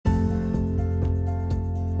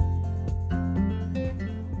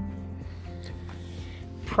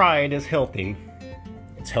Pride is healthy.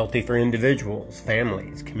 It's healthy for individuals,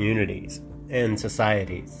 families, communities, and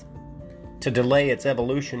societies. To delay its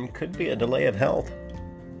evolution could be a delay of health.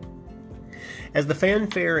 As the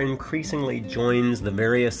fanfare increasingly joins the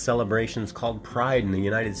various celebrations called Pride in the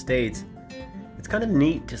United States, it's kind of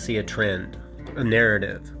neat to see a trend, a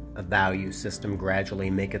narrative, a value system gradually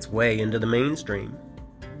make its way into the mainstream.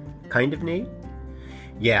 Kind of neat?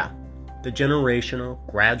 Yeah, the generational,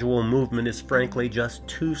 gradual movement is frankly just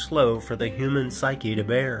too slow for the human psyche to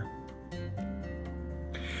bear.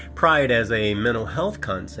 Pride as a mental health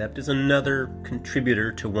concept is another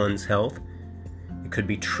contributor to one's health. It could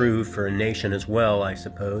be true for a nation as well, I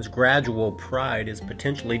suppose. Gradual pride is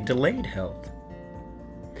potentially delayed health.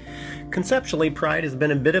 Conceptually, pride has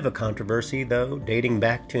been a bit of a controversy, though, dating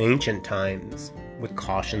back to ancient times, with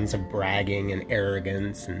cautions of bragging and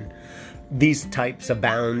arrogance, and these types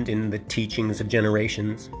abound in the teachings of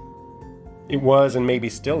generations. It was, and maybe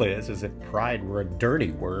still is, as if pride were a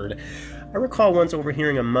dirty word. I recall once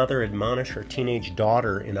overhearing a mother admonish her teenage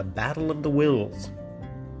daughter in a battle of the wills.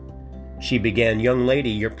 She began, "Young lady,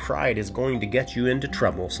 your pride is going to get you into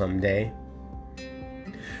trouble someday."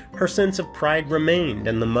 Her sense of pride remained,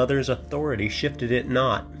 and the mother's authority shifted it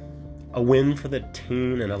not. A win for the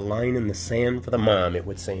teen and a line in the sand for the mom, it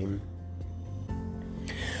would seem.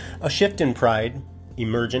 A shift in pride,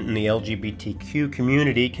 emergent in the LGBTQ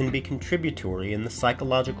community, can be contributory in the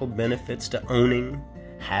psychological benefits to owning,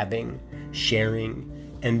 having, sharing,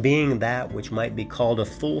 and being that which might be called a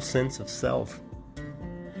full sense of self.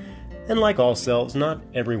 And like all selves, not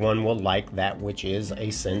everyone will like that which is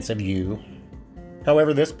a sense of you.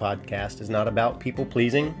 However, this podcast is not about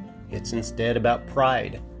people-pleasing. It's instead about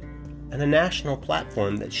pride, and a national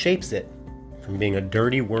platform that shapes it from being a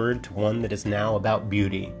dirty word to one that is now about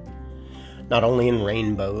beauty. Not only in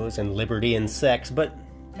rainbows and liberty and sex, but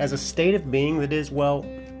as a state of being that is, well,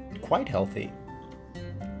 quite healthy.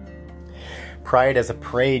 Pride as a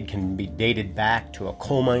parade can be dated back to a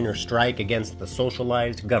coal miner strike against the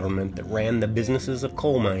socialized government that ran the businesses of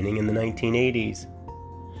coal mining in the 1980s.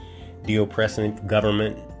 The oppressive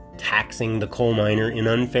government taxing the coal miner in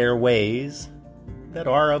unfair ways that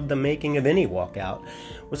are of the making of any walkout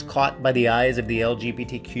was caught by the eyes of the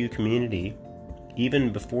LGBTQ community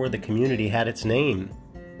even before the community had its name.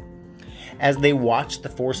 As they watched the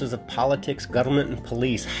forces of politics, government, and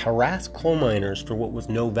police harass coal miners for what was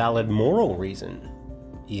no valid moral reason,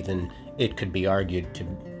 even it could be argued to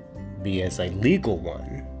be as a legal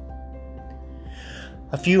one.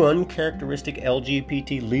 A few uncharacteristic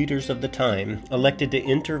LGBT leaders of the time elected to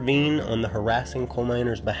intervene on the harassing coal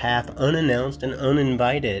miners' behalf unannounced and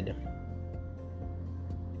uninvited.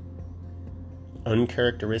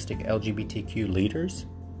 Uncharacteristic LGBTQ leaders?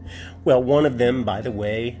 Well, one of them, by the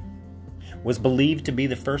way, was believed to be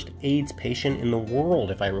the first AIDS patient in the world,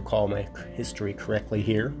 if I recall my history correctly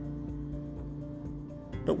here.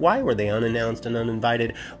 But why were they unannounced and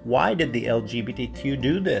uninvited? Why did the LGBTQ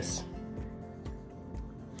do this?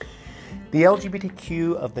 The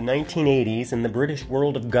LGBTQ of the 1980s in the British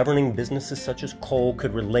world of governing businesses such as coal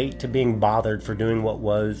could relate to being bothered for doing what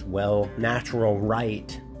was, well, natural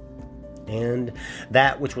right, and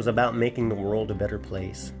that which was about making the world a better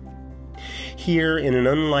place. Here, in an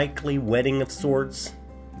unlikely wedding of sorts,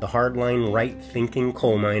 the hardline right-thinking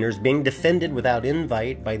coal miners being defended without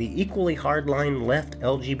invite by the equally hardline left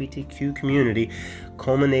LGBTQ community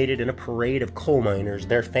culminated in a parade of coal miners,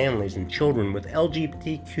 their families, and children with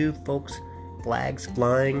LGBTQ folks' flags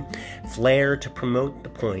flying, flare to promote the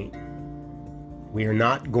point. We are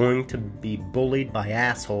not going to be bullied by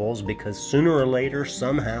assholes because sooner or later,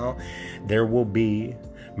 somehow, there will be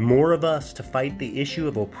more of us to fight the issue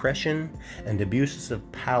of oppression and abuses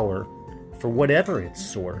of power for whatever its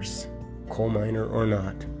source, coal miner or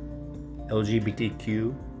not,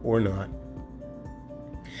 LGBTQ or not.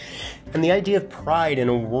 And the idea of pride in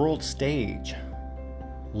a world stage,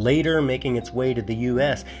 later making its way to the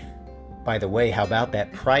U.S. By the way, how about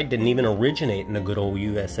that? Pride didn't even originate in the good old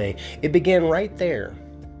USA. It began right there,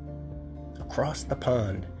 across the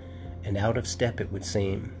pond, and out of step it would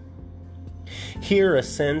seem. Here, a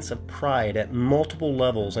sense of pride at multiple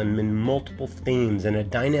levels and in multiple themes, and a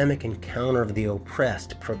dynamic encounter of the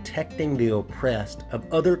oppressed, protecting the oppressed of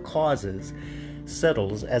other causes,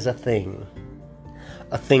 settles as a thing.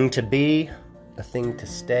 A thing to be, a thing to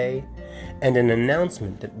stay, and an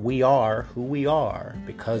announcement that we are who we are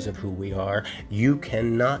because of who we are. You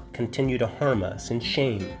cannot continue to harm us in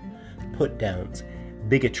shame, put-downs,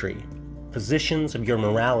 bigotry, positions of your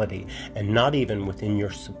morality, and not even within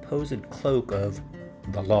your supposed cloak of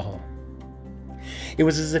the law. It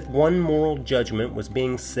was as if one moral judgment was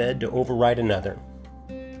being said to override another.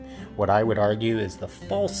 what I would argue is the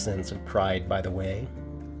false sense of pride, by the way,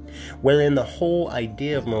 wherein the whole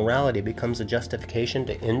idea of morality becomes a justification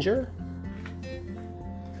to injure.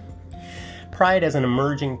 Pride as an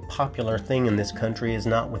emerging popular thing in this country is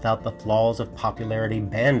not without the flaws of popularity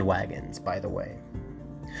bandwagons, by the way.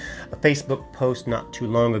 A Facebook post not too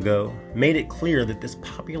long ago made it clear that this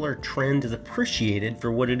popular trend is appreciated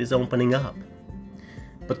for what it is opening up.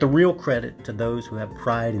 But the real credit to those who have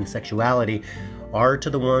pride in sexuality are to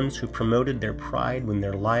the ones who promoted their pride when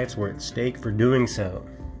their lives were at stake for doing so.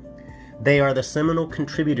 They are the seminal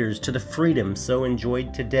contributors to the freedom so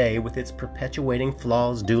enjoyed today, with its perpetuating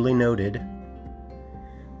flaws duly noted.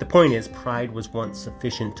 The point is, pride was once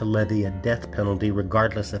sufficient to levy a death penalty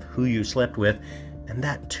regardless of who you slept with, and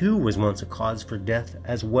that too was once a cause for death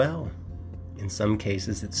as well. In some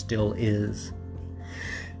cases, it still is.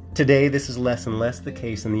 Today, this is less and less the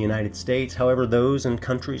case in the United States. However, those in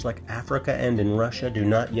countries like Africa and in Russia do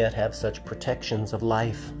not yet have such protections of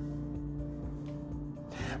life.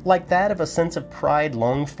 Like that of a sense of pride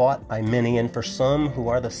long fought by many, and for some who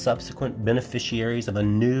are the subsequent beneficiaries of a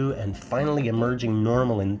new and finally emerging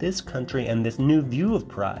normal in this country and this new view of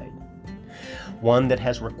pride. One that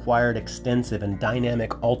has required extensive and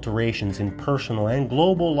dynamic alterations in personal and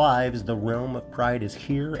global lives. The realm of pride is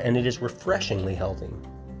here, and it is refreshingly healthy.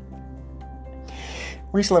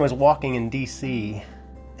 Recently I was walking in D.C.,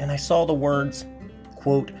 and I saw the words,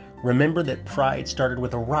 quote, "Remember that pride started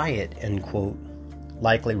with a riot," end quote,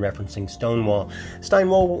 likely referencing Stonewall.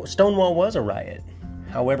 Stonewall was a riot.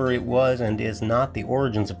 However, it was and is not the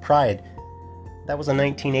origins of pride. That was a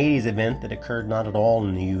 1980s event that occurred not at all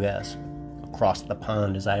in the U.S. Across the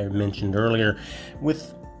pond, as I mentioned earlier,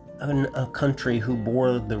 with a country who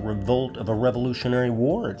bore the revolt of a revolutionary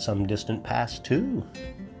war at some distant past too.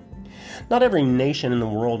 Not every nation in the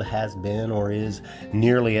world has been or is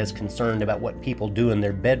nearly as concerned about what people do in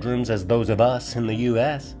their bedrooms as those of us in the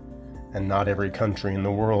U.S., and not every country in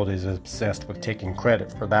the world is obsessed with taking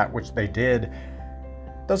credit for that which they did.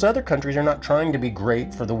 Those other countries are not trying to be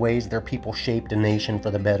great for the ways their people shaped a nation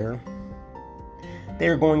for the better. They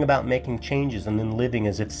are going about making changes and then living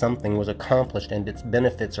as if something was accomplished and its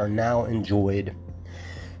benefits are now enjoyed.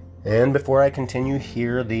 And before I continue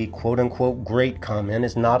here, the quote-unquote great comment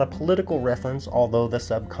is not a political reference, although the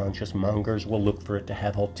subconscious mongers will look for it to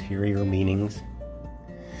have ulterior meanings.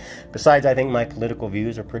 Besides, I think my political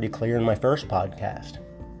views are pretty clear in my first podcast.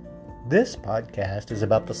 This podcast is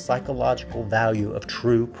about the psychological value of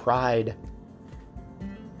true pride.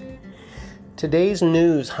 Today's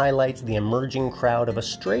news highlights the emerging crowd of a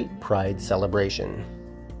straight pride celebration.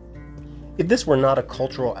 If this were not a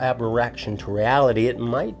cultural aberration to reality, it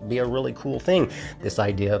might be a really cool thing, this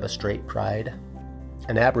idea of a straight pride.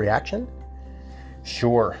 An aberration?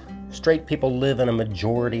 Sure, straight people live in a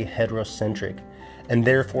majority heterocentric, and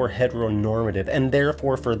therefore heteronormative, and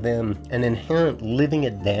therefore for them an inherent living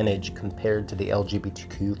advantage compared to the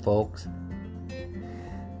LGBTQ folks.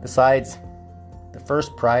 Besides, the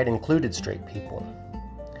first pride included straight people.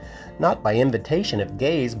 Not by invitation of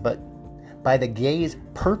gays, but by the gays'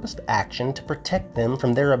 purposed action to protect them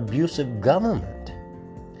from their abusive government.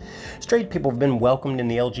 Straight people have been welcomed in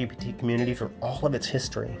the LGBT community for all of its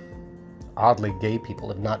history. Oddly, gay people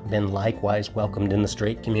have not been likewise welcomed in the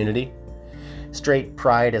straight community. Straight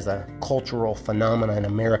pride as a cultural phenomenon in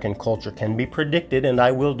American culture can be predicted, and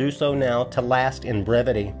I will do so now, to last in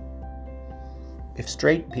brevity. If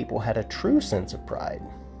straight people had a true sense of pride,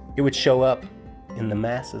 it would show up in the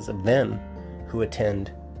masses of them who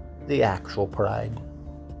attend the actual pride.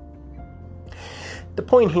 The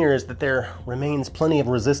point here is that there remains plenty of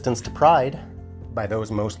resistance to pride by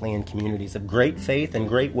those mostly in communities of great faith and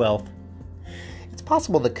great wealth. It's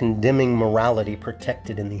possible that condemning morality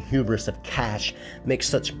protected in the hubris of cash makes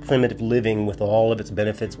such primitive living with all of its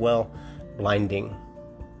benefits, well, blinding.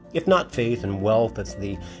 If not faith and wealth as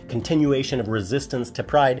the continuation of resistance to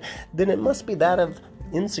pride, then it must be that of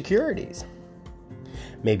insecurities.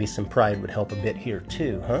 Maybe some pride would help a bit here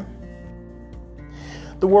too, huh?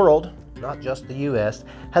 The world, not just the U.S.,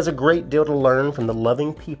 has a great deal to learn from the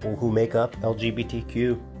loving people who make up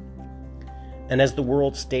LGBTQ. And as the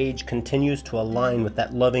world stage continues to align with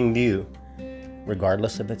that loving view,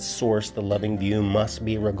 regardless of its source, the loving view must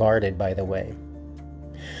be regarded, by the way.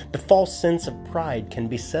 The false sense of pride can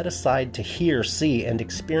be set aside to hear, see, and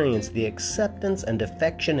experience the acceptance and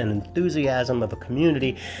affection and enthusiasm of a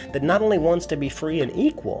community that not only wants to be free and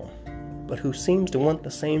equal, but who seems to want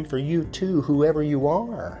the same for you too, whoever you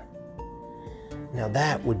are. Now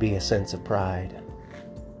that would be a sense of pride.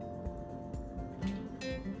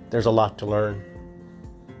 There's a lot to learn.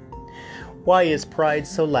 Why is pride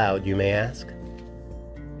so loud, you may ask?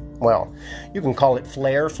 Well, you can call it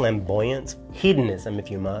flair, flamboyance, hedonism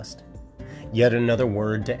if you must. Yet another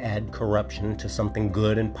word to add corruption to something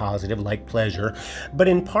good and positive like pleasure, but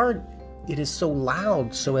in part it is so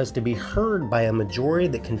loud so as to be heard by a majority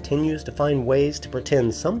that continues to find ways to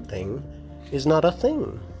pretend something is not a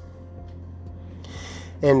thing.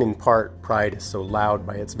 And in part, pride is so loud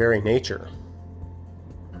by its very nature.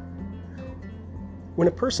 When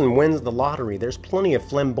a person wins the lottery, there's plenty of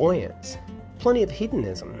flamboyance, plenty of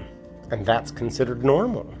hedonism, and that's considered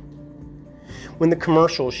normal. When the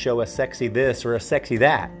commercials show a sexy this or a sexy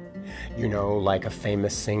that, like a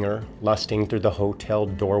famous singer lusting through the hotel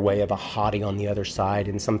doorway of a hottie on the other side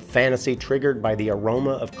in some fantasy triggered by the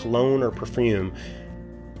aroma of cologne or perfume,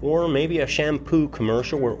 or maybe a shampoo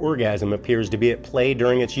commercial where orgasm appears to be at play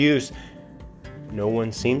during its use, no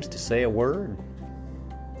one seems to say a word.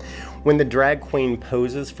 When the drag queen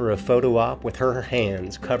poses for a photo op with her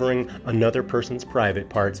hands covering another person's private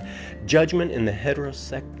parts, judgment in the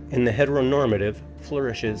heteronormative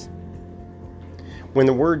flourishes. When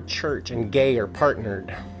the word church and gay are partnered,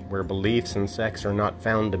 where beliefs and sex are not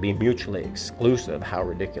found to be mutually exclusive, how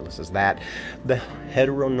ridiculous is that? The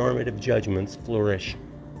heteronormative judgments flourish.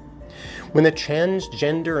 When the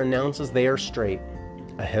transgender announces they are straight,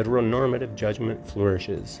 a heteronormative judgment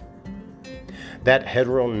flourishes. That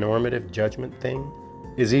heteronormative judgment thing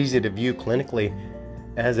is easy to view clinically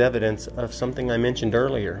as evidence of something I mentioned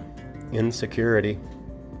earlier, insecurity.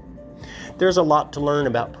 There's a lot to learn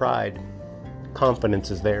about pride.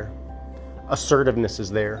 Confidence is there. Assertiveness is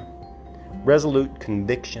there. Resolute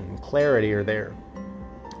conviction, clarity are there.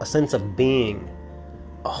 A sense of being,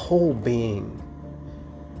 a whole being,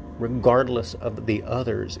 regardless of the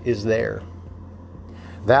others, is there.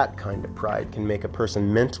 That kind of pride can make a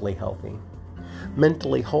person mentally healthy,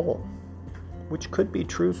 mentally whole, which could be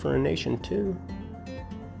true for a nation too.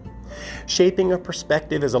 Shaping a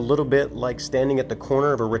perspective is a little bit like standing at the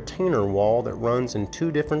corner of a retainer wall that runs in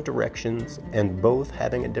two different directions and both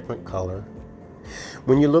having a different color.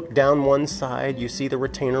 When you look down one side, you see the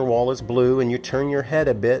retainer wall is blue, and you turn your head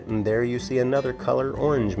a bit and there you see another color,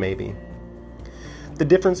 orange maybe. The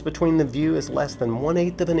difference between the view is less than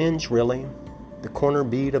 1/8 of an inch really, the corner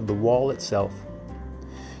bead of the wall itself.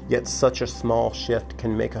 Yet such a small shift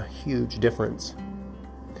can make a huge difference.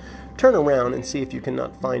 Turn around and see if you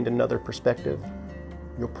cannot find another perspective.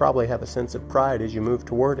 You'll probably have a sense of pride as you move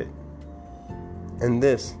toward it. And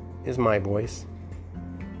this is my voice.